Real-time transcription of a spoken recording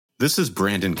This is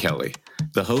Brandon Kelly,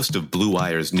 the host of Blue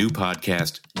Wire's new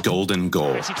podcast, Golden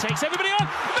Goal. Messi takes everybody on.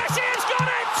 Messi has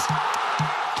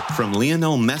got it! From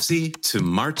Lionel Messi to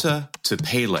Marta to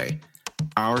Pele,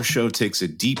 our show takes a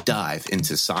deep dive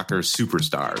into soccer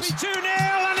superstars. 2-0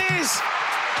 and is.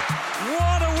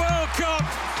 What a World Cup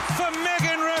for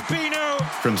Megan Rapinoe.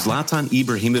 From Zlatan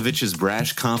Ibrahimovic's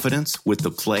brash confidence with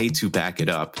the play to back it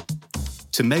up,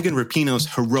 to Megan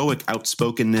Rapinoe's heroic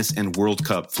outspokenness and World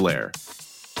Cup flair.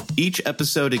 Each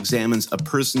episode examines a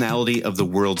personality of the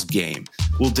world's game.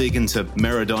 We'll dig into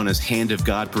Maradona's Hand of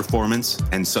God performance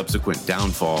and subsequent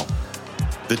downfall,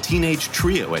 the teenage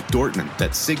trio at Dortmund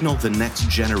that signal the next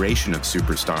generation of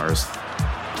superstars,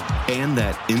 and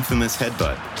that infamous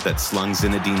headbutt that slung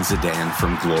Zinedine Zidane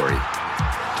from glory.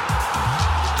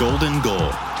 Golden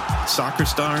Goal, soccer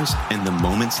stars and the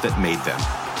moments that made them.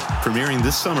 Premiering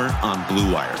this summer on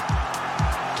Blue Wire.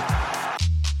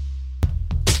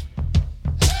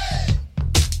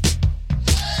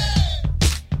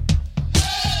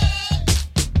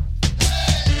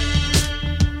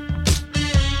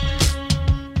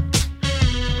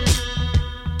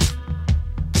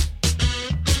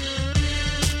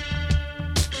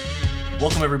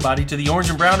 Welcome, everybody, to the Orange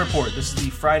and Brown Report. This is the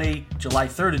Friday, July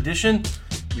 3rd edition.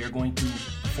 We are going to,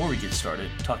 before we get started,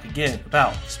 talk again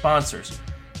about sponsors.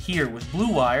 Here with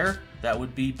Blue Wire, that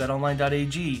would be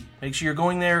betonline.ag. Make sure you're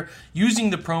going there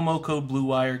using the promo code Blue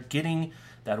Wire, getting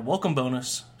that welcome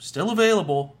bonus. Still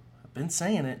available. I've been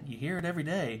saying it. You hear it every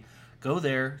day. Go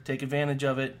there. Take advantage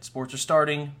of it. Sports are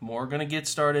starting. More are going to get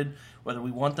started, whether we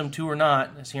want them to or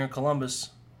not. As here in Columbus,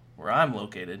 where I'm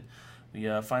located, we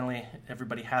finally,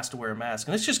 everybody has to wear a mask.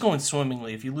 And it's just going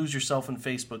swimmingly. If you lose yourself in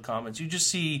Facebook comments, you just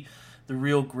see the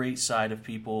real great side of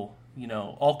people, you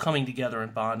know, all coming together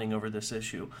and bonding over this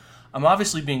issue. I'm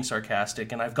obviously being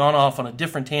sarcastic, and I've gone off on a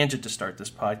different tangent to start this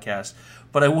podcast,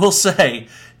 but I will say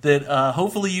that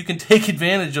hopefully you can take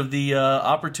advantage of the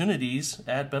opportunities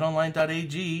at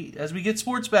betonline.ag as we get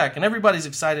sports back, and everybody's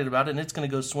excited about it, and it's going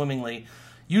to go swimmingly.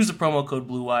 Use the promo code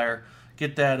BlueWire.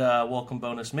 Get that welcome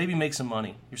bonus. Maybe make some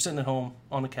money. You're sitting at home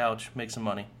on the couch. Make some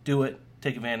money. Do it.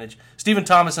 Take advantage. Stephen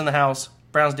Thomas in the house.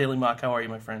 Browns Daily Mock. How are you,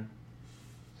 my friend?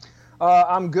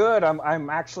 I'm good.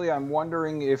 I'm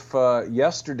wondering if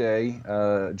yesterday,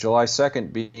 July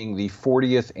 2nd, being the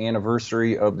 40th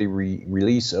anniversary of the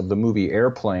release of the movie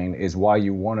Airplane, is why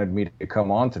you wanted me to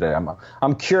come on today.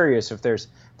 I'm curious if there's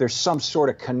some sort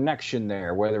of connection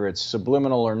there, whether it's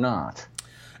subliminal or not.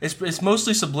 It's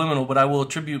mostly subliminal, but I will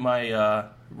attribute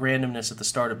my randomness at the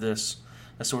start of this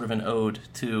as sort of an ode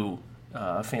to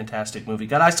a fantastic movie.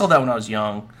 God, I saw that when I was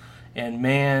young, and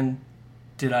man,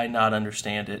 did I not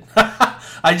understand it.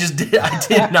 I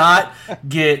did not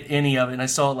get any of it, and I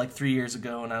saw it like 3 years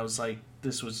ago, and I was like,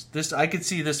 this. I could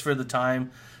see this for the time,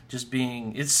 just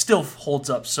being. It still holds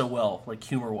up so well, like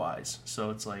humor wise. So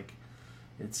it's like,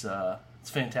 it's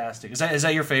fantastic. Is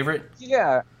that your favorite?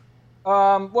 Yeah.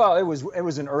 Well, it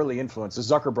was an early influence. The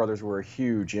Zucker brothers were a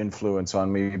huge influence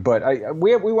on me. But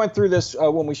we went through this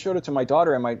when we showed it to my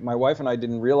daughter, and my wife and I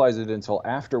didn't realize it until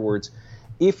afterwards.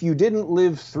 If you didn't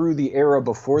live through the era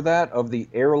before that of the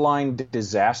airline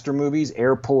disaster movies,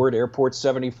 Airport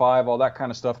 75, all that kind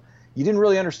of stuff, you didn't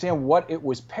really understand what it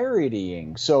was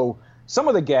parodying. So some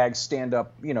of the gags stand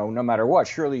up, no matter what.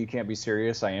 Surely you can't be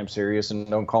serious. I am serious, and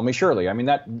don't call me Shirley. I mean,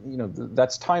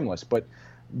 that's timeless. But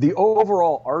the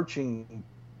overall arching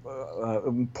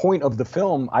point of the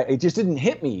film, it just didn't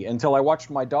hit me until I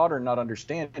watched my daughter not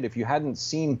understand it. If you hadn't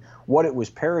seen what it was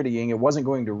parodying, it wasn't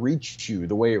going to reach you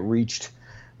the way it reached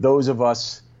those of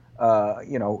us,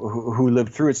 who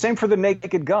lived through it. Same for The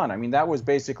Naked Gun. I mean, that was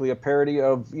basically a parody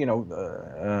of,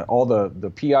 all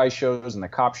the PI shows and the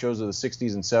cop shows of the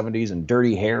 60s and 70s and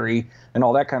Dirty Harry and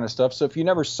all that kind of stuff. So if you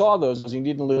never saw those and you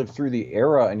didn't live through the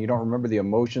era and you don't remember the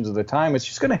emotions of the time, it's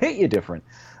just going to hit you different.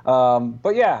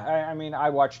 But yeah, I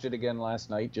watched it again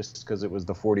last night just because it was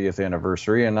the 40th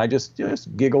anniversary, and I just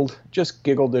giggled.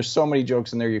 There's so many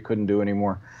jokes in there you couldn't do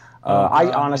anymore.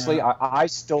 I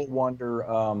still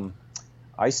wonder.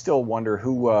 I still wonder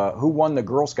who won the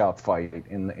Girl Scout fight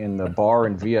in the bar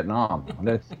in Vietnam.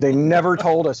 They never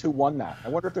told us who won that. I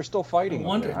wonder if they're still fighting.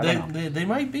 They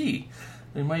might be.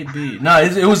 They might be. No,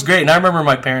 it was great, and I remember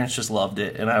my parents just loved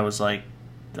it, and I was like,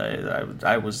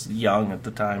 I was young at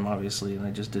the time, obviously, and I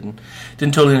just didn't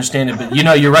totally understand it. But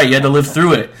you're right. You had to live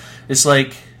through it. It's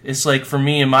like for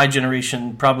me and my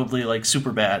generation, probably like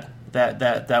Superbad.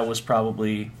 That was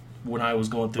probably when I was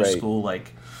going through school,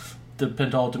 like the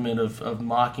penultimate of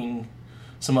mocking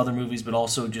some other movies, but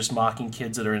also just mocking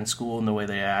kids that are in school and the way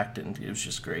they act, and it was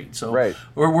just great. So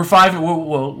we're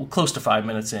close to 5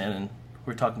 minutes in, and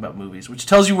we're talking about movies, which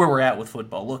tells you where we're at with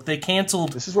football. Look, they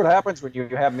canceled. This is what happens when you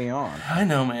have me on. I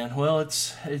know, man. Well,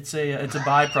 it's a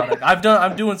byproduct.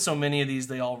 I'm doing so many of these,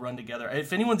 they all run together.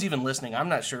 If anyone's even listening, I'm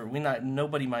not sure.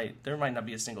 There might not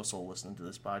be a single soul listening to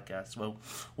this podcast. Well,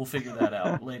 we'll figure that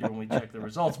out later when we check the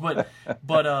results. But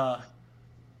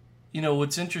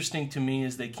what's interesting to me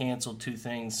is they canceled two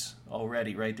things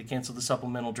already, right? They canceled the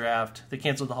supplemental draft. They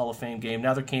canceled the Hall of Fame game.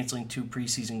 Now they're canceling 2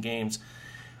 preseason games.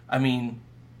 I mean,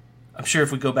 I'm sure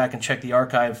if we go back and check the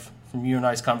archive from you and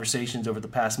I's conversations over the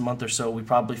past month or so, we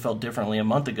probably felt differently a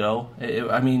month ago.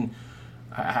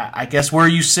 I guess where are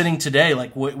you sitting today?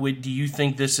 Like, what do you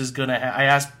think this is going to I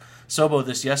asked Sobo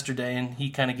this yesterday, and he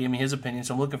kind of gave me his opinion,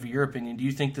 so I'm looking for your opinion. Do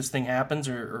you think this thing happens,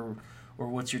 or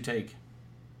what's your take?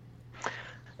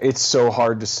 It's so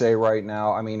hard to say right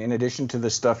now. I mean, in addition to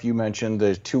the stuff you mentioned,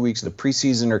 the 2 weeks of the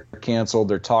preseason are canceled.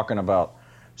 They're talking about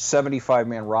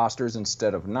 75-man rosters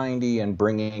instead of 90, and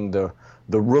bringing the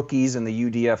rookies and the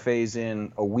UDFAs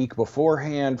in a week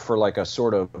beforehand for like a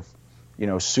sort of,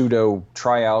 pseudo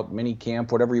tryout, mini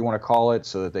camp, whatever you want to call it,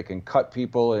 so that they can cut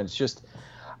people. And it's just,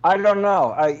 I don't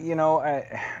know.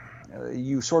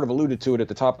 You sort of alluded to it at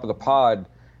the top of the pod.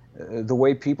 The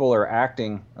way people are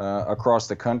acting across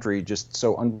the country, just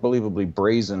so unbelievably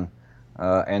brazen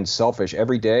and selfish.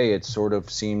 Every day it sort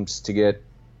of seems to get,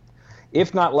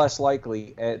 if not less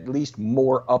likely, at least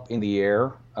more up in the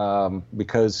air,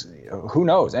 because who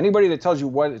knows? Anybody that tells you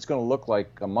what it's going to look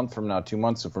like a month from now, 2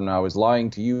 months from now, is lying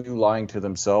to you, lying to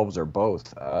themselves, or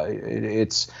both.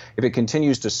 If it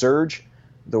continues to surge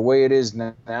the way it is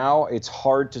now, it's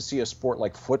hard to see a sport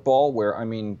like football where,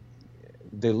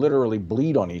 they literally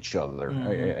bleed on each other,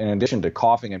 in addition to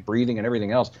coughing and breathing and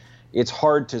everything else. It's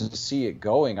hard to see it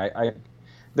going. I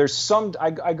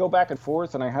go back and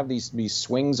forth, and I have these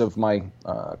swings of my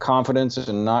confidence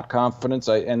and not confidence.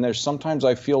 And there's sometimes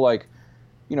I feel like,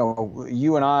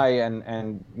 you and I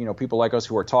and people like us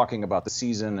who are talking about the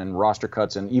season and roster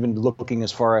cuts and even looking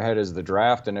as far ahead as the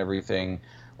draft and everything,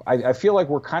 I feel like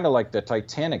we're kind of like the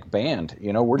Titanic band.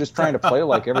 We're just trying to play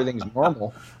like everything's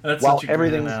normal while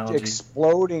everything's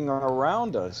exploding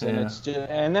around us. And it's just,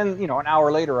 and then, an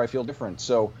hour later I feel different.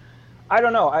 So I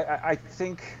don't know. I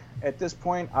think at this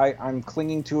point I'm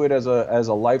clinging to it as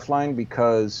a lifeline,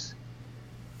 because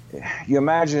you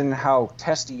imagine how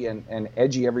testy and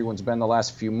edgy everyone's been the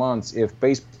last few months. If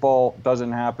baseball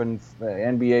doesn't happen,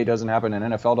 NBA doesn't happen,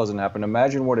 and NFL doesn't happen,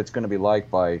 imagine what it's going to be like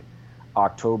by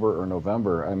October or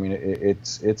November.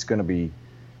 It's going to be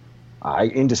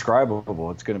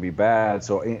indescribable. It's going to be bad.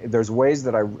 So there's ways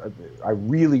that I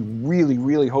really, really,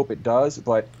 really hope it does.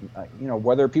 But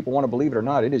whether people want to believe it or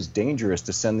not, it is dangerous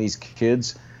to send these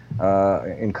kids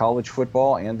in college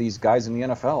football and these guys in the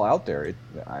NFL out there.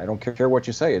 I don't care what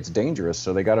you say. It's dangerous.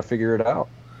 So they got to figure it out.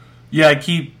 Yeah, I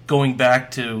keep going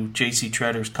back to J.C.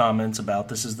 Tretter's comments about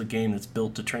this is the game that's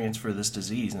built to transfer this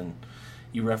disease, and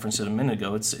you referenced it a minute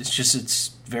ago. It's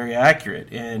very accurate.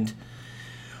 And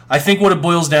I think what it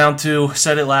boils down to,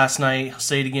 said it last night, I'll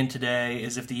say it again today,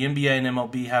 is if the NBA and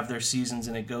MLB have their seasons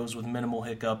and it goes with minimal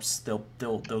hiccups, they'll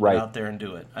right. Get out there and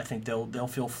do it. I think they'll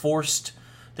feel forced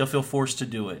to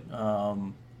do it.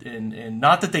 And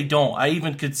not that they don't. I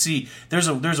even could see there's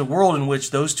a world in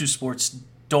which those two sports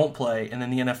don't play, and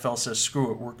then the NFL says,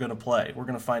 screw it, we're going to play. We're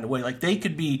going to find a way. Like, they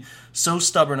could be so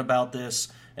stubborn about this,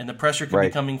 and the pressure could be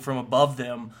coming from above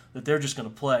them, that they're just going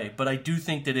to play. But I do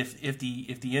think that if the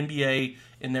NBA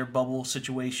in their bubble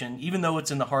situation, even though it's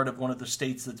in the heart of one of the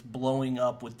states that's blowing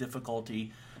up with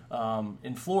difficulty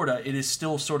in Florida, it is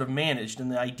still sort of managed. And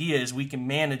the idea is we can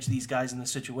manage these guys in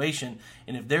this situation,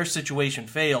 and if their situation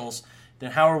fails, then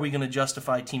how are we going to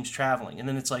justify teams traveling? And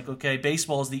then it's like, okay,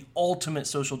 baseball is the ultimate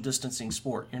social distancing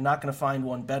sport. You're not going to find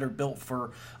one better built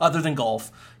for, other than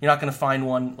golf. You're not going to find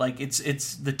one, like,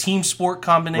 it's the team sport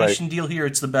combination deal here.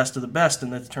 It's the best of the best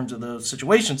in terms of the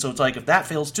situation. So it's like, if that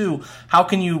fails too, how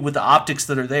can you, with the optics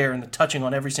that are there and the touching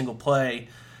on every single play,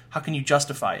 how can you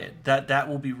justify it? That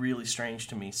will be really strange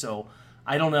to me. So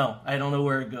I don't know. I don't know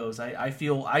where it goes. I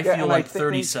feel like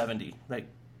 30-70, like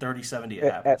 30-70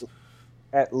 it happens.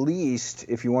 At least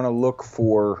if you want to look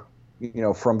for,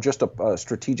 from just a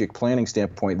strategic planning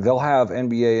standpoint, they'll have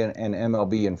NBA and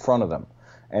MLB in front of them.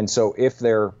 And so if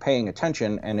they're paying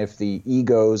attention, and if the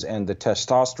egos and the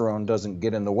testosterone doesn't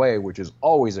get in the way, which is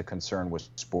always a concern with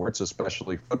sports,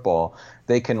 especially football,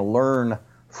 they can learn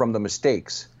from the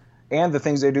mistakes and the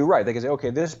things they do right. They can say,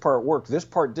 okay, this part worked, this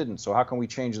part didn't, so how can we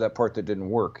change that part that didn't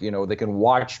work? They can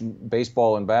watch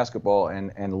baseball and basketball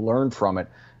and learn from it.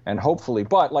 And hopefully,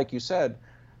 but like you said,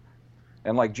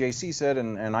 And like JC said,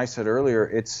 and I said earlier,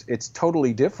 it's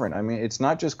totally different. I mean, it's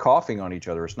not just coughing on each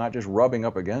other. It's not just rubbing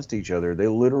up against each other. They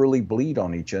literally bleed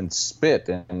on each and spit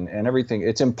and everything.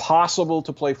 It's impossible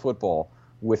to play football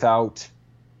without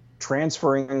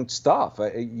transferring stuff.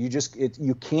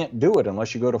 You can't do it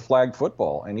unless you go to flag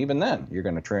football, and even then, you're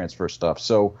going to transfer stuff.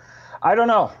 So, I don't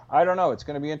know. It's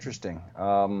going to be interesting.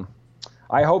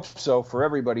 I hope so for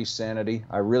everybody's sanity.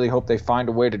 I really hope they find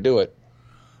a way to do it.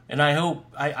 And I hope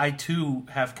I too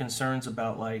have concerns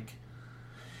about, like,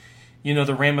 you know,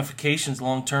 the ramifications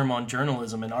long term on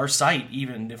journalism and our site.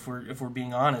 Even if we're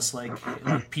being honest, like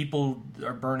people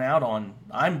are burnt out on.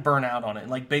 I'm burnt out on it. And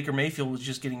like Baker Mayfield was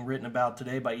just getting written about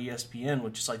today by ESPN,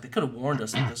 which is like they could have warned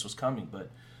us that this was coming, but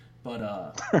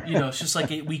you know, it's just like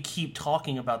we keep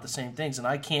talking about the same things, and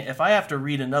I can't. If I have to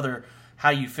read another how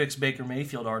you fix Baker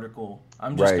Mayfield article,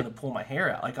 I'm just going to pull my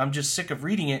hair out. Like, I'm just sick of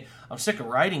reading it. I'm sick of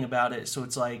writing about it. So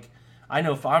it's like, I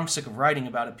know if I'm sick of writing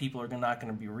about it, people are not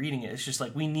going to be reading it. It's just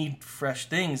like we need fresh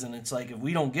things, and it's like if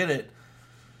we don't get it,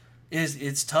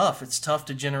 it's tough. It's tough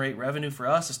to generate revenue for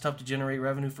us. It's tough to generate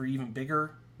revenue for even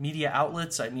bigger media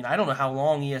outlets. I mean, I don't know how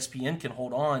long ESPN can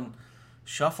hold on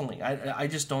shuffling. I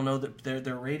just don't know that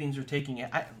their ratings are taking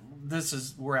it.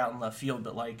 We're out in left field,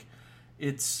 but like,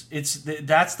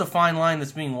 that's the fine line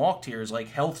that's being walked here, is like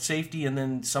health, safety, and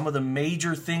then some of the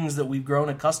major things that we've grown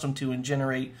accustomed to and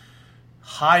generate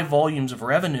high volumes of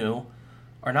revenue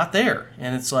are not there.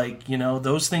 And it's like, you know,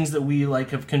 those things that we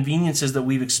like have conveniences that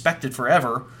we've expected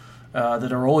forever,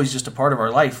 that are always just a part of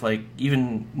our life. Like,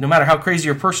 even no matter how crazy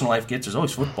your personal life gets, there's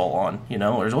always football on, you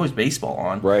know, there's always baseball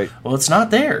on. Right. Well, it's not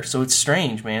there. So it's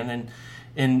strange, man.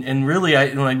 And really,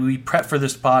 when we prep for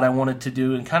this pod, I wanted to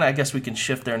do, and kind of, I guess we can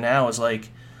shift there now, is like,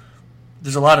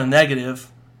 there's a lot of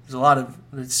negative. There's a lot of,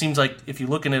 it seems like if you're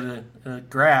looking at a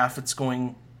graph, it's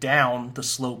going down the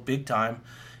slope big time.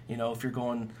 You know, if you're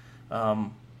going,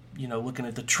 you know, looking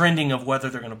at the trending of whether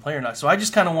they're going to play or not. So I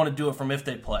just kind of want to do it from if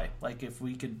they play. Like, if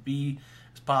we could be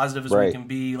as positive as we can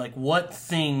be, like what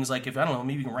things, like if, I don't know,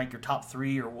 maybe you can rank your top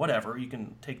 3 or whatever, you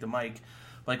can take the mic.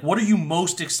 Like, what are you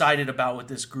most excited about with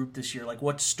this group this year? Like,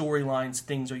 what storylines,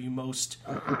 things are you most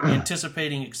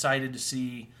anticipating, excited to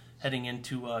see heading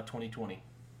into 2020?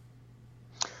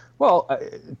 Well,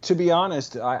 to be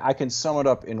honest, I can sum it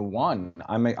up in one.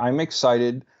 I'm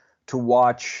excited to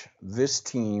watch this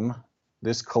team,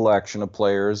 this collection of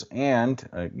players, and,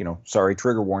 you know, sorry,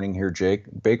 trigger warning here, Jake,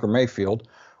 Baker Mayfield,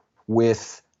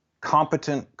 with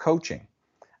competent coaching.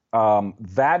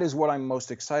 That is what I'm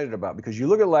most excited about, because you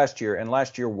look at last year, and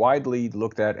last year widely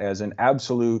looked at as an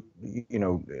absolute, you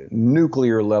know,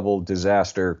 nuclear level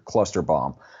disaster cluster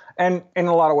bomb. And in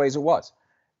a lot of ways it was.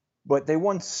 But they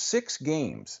won 6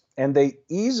 games, and they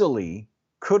easily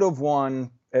could have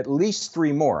won at least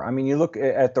 3 more. I mean, you look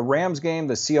at the Rams game,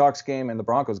 the Seahawks game, and the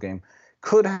Broncos game,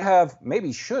 could have,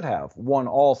 maybe should have won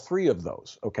all 3 of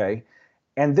those, okay?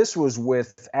 And this was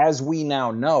with, as we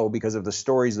now know, because of the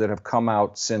stories that have come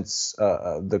out since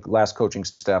the last coaching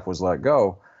staff was let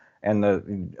go and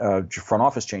the front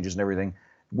office changes and everything,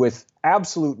 with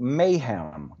absolute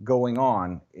mayhem going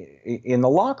on in the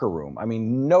locker room. I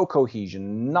mean, no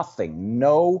cohesion, nothing,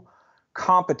 no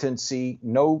competency,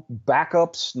 no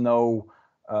backups, no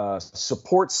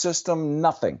support system,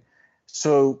 nothing.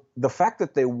 So the fact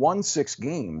that they won 6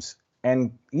 games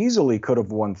and easily could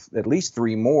have won at least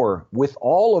 3 more with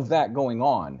all of that going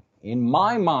on, in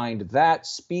my mind, that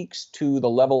speaks to the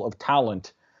level of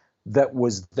talent that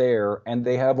was there, and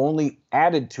they have only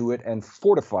added to it and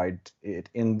fortified it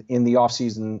in the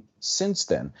offseason since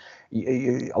then.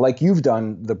 Like you've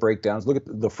done the breakdowns, look at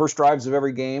the first drives of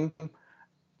every game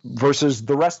versus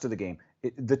the rest of the game.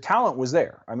 The talent was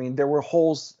there. I mean, there were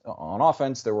holes on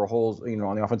offense, there were holes, you know,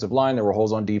 on the offensive line, there were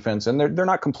holes on defense, and they're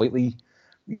not completely,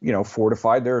 you know,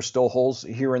 fortified. There are still holes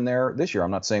here and there this year.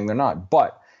 I'm not saying they're not.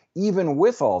 But even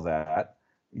with all that,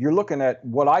 you're looking at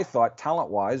what I thought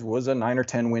talent-wise was a 9 or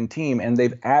 10 win team, and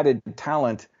they've added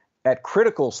talent at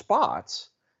critical spots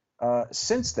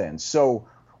since then. So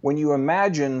when you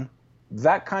imagine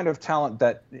that kind of talent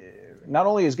that not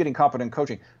only is getting competent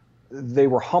coaching, they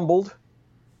were humbled.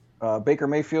 Baker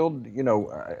Mayfield, you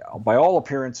know, by all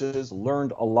appearances,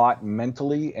 learned a lot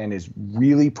mentally and is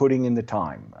really putting in the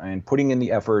time and putting in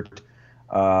the effort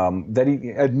that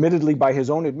he, admittedly, by his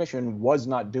own admission, was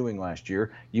not doing last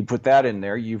year. You put that in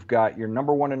there. You've got your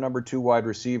number 1 and number 2 wide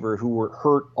receiver who were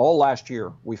hurt all last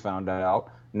year, we found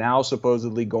out, now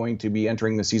supposedly going to be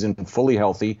entering the season fully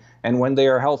healthy. And when they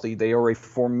are healthy, they are a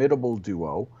formidable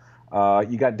duo.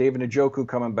 You got David Njoku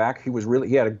coming back.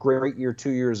 He had a great year 2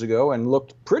 years ago and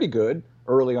looked pretty good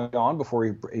early on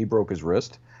before he broke his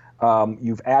wrist.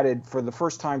 You've added, for the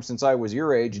first time since I was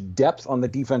your age, depth on the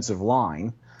defensive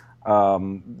line.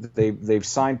 They've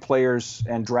signed players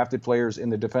and drafted players in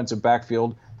the defensive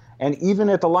backfield. And even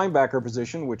at the linebacker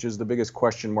position, which is the biggest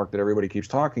question mark that everybody keeps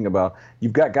talking about,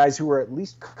 you've got guys who are at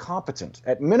least competent,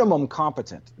 at minimum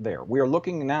competent there. We are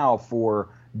looking now for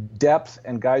depth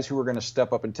and guys who are going to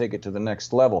step up and take it to the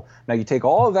next level. Now, you take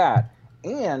all of that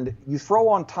and you throw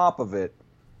on top of it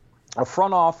a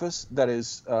front office that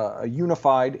is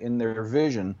unified in their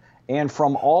vision, and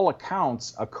from all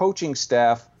accounts, a coaching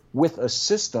staff with a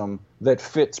system that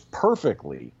fits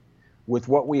perfectly with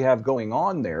what we have going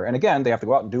on there. And again, they have to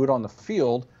go out and do it on the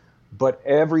field, but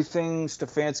everything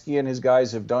Stefanski and his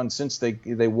guys have done since they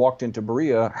walked into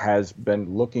Berea has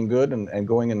been looking good and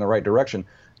going in the right direction.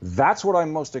 That's what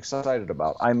I'm most excited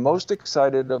about. I'm most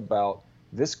excited about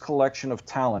this collection of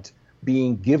talent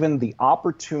being given the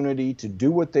opportunity to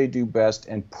do what they do best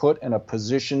and put in a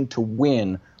position to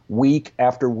win week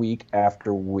after week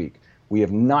after week. We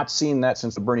have not seen that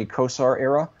since the Bernie Kosar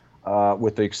era,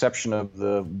 with the exception of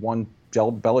the one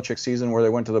Belichick season where they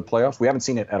went to the playoffs. We haven't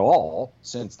seen it at all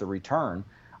since the return.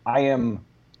 I am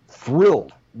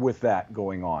thrilled with that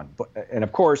going on. And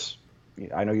of course,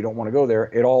 I know you don't want to go there.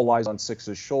 It all lies on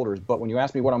Six's shoulders. But when you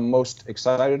ask me what I'm most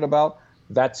excited about,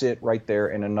 that's it right there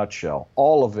in a nutshell.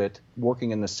 All of it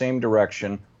working in the same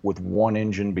direction with one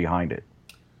engine behind it.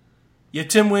 Yeah,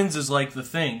 Tim wins is like the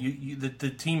thing. The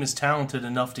team is talented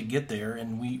enough to get there,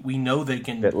 and we know they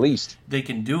can. At least they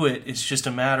can do it. It's just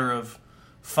a matter of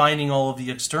finding all of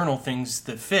the external things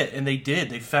that fit, and they did.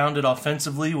 They found it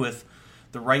offensively with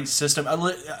the right system.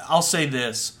 I'll say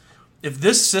this: if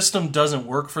this system doesn't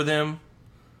work for them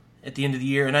at the end of the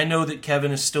year, and I know that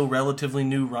Kevin is still relatively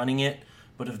new running it,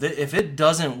 but if it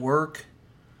doesn't work,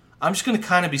 I'm just going to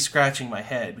kind of be scratching my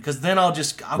head, because then I'll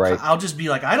just be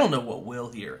like, I don't know what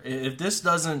will here. If this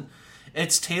doesn't,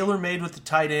 it's tailor-made with the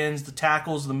tight ends, the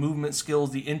tackles, the movement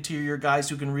skills, the interior guys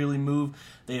who can really move.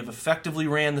 They have effectively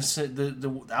ran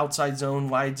the outside zone,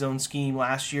 wide zone scheme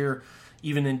last year,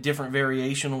 even in different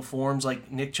variational forms.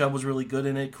 Like Nick Chubb was really good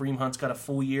in it. Kareem Hunt's got a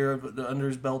full year under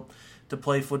his belt to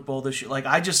play football this year.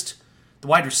 The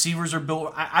wide receivers are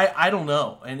built. I don't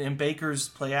know. And Baker's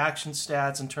play action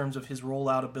stats in terms of his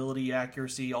rollout ability,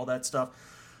 accuracy, all that stuff.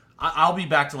 I'll be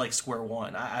back to like square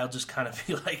one. I'll just kind of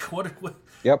be like, what?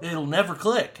 Yep. It'll never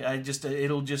click.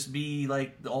 It'll just be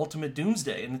like the ultimate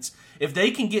doomsday. And if they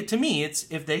can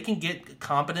get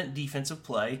competent defensive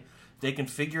play, they can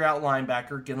figure out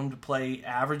linebacker, get them to play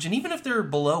average, and even if they're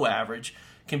below average,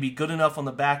 can be good enough on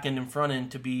the back end and front end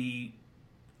to be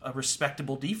a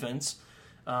respectable defense.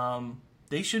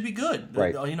 They should be good.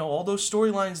 Right. All those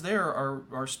storylines there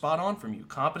are spot on from you.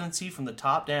 Competency from the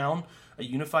top down, a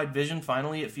unified vision.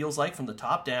 Finally, it feels like from the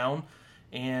top down,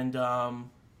 and I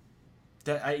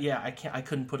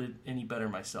couldn't put it any better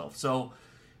myself. So,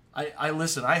 I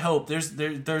listen. I hope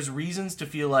there's reasons to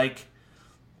feel like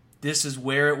this is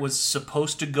where it was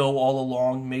supposed to go all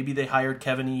along. Maybe they hired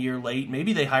Kevin a year late.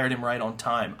 Maybe they hired him right on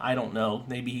time. I don't know.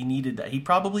 Maybe he needed that. He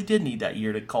probably did need that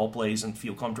year to call plays and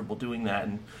feel comfortable doing that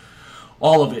and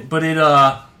all of it. But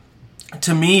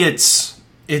to me, it's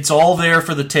all there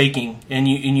for the taking. And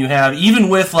you have, even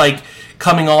with like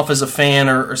coming off as a fan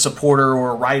or supporter or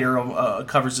a writer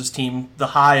covers this team, the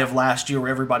high of last year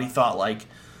where everybody thought like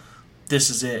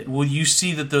this is it. Well, you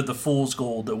see that the fool's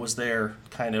gold that was there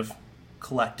kind of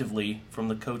collectively from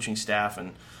the coaching staff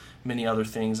and many other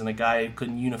things, and a guy who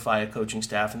couldn't unify a coaching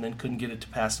staff and then couldn't get it to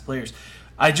pass the players.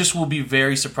 I just will be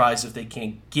very surprised if they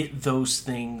can't get those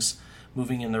things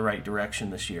moving in the right direction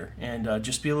this year and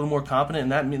just be a little more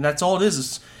competent. And that's all it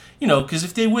is because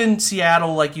if they win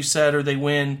Seattle, like you said, or they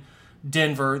win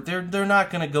Denver, they're not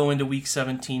going to go into Week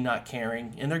 17 not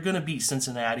caring, and they're going to beat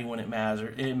Cincinnati when it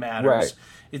matters. Right.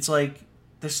 It's like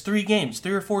there's 3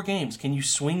 or 4 games. Can you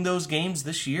swing those games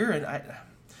this year? And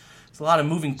there's a lot of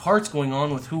moving parts going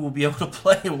on with who will be able to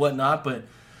play and whatnot, but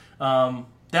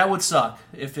that would suck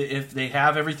if they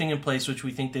have everything in place, which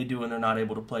we think they do, and they're not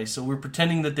able to play. So we're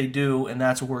pretending that they do, and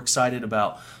that's what we're excited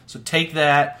about. So take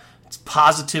that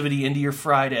positivity into your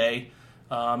Friday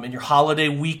and your holiday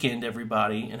weekend,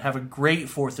 everybody, and have a great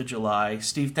 4th of July.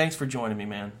 Steve, thanks for joining me,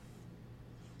 man.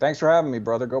 Thanks for having me,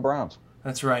 brother. Go Browns.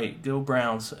 That's right. Go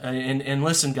Browns. And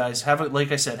listen, guys,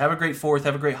 like I said, have a great 4th,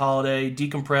 have a great holiday,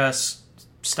 decompress,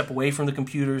 step away from the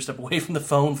computer, step away from the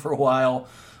phone for a while,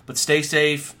 but stay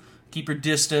safe, keep your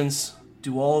distance,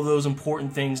 do all of those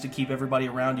important things to keep everybody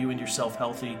around you and yourself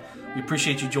healthy. We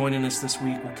appreciate you joining us this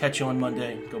week. We'll catch you on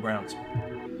Monday. Go Browns.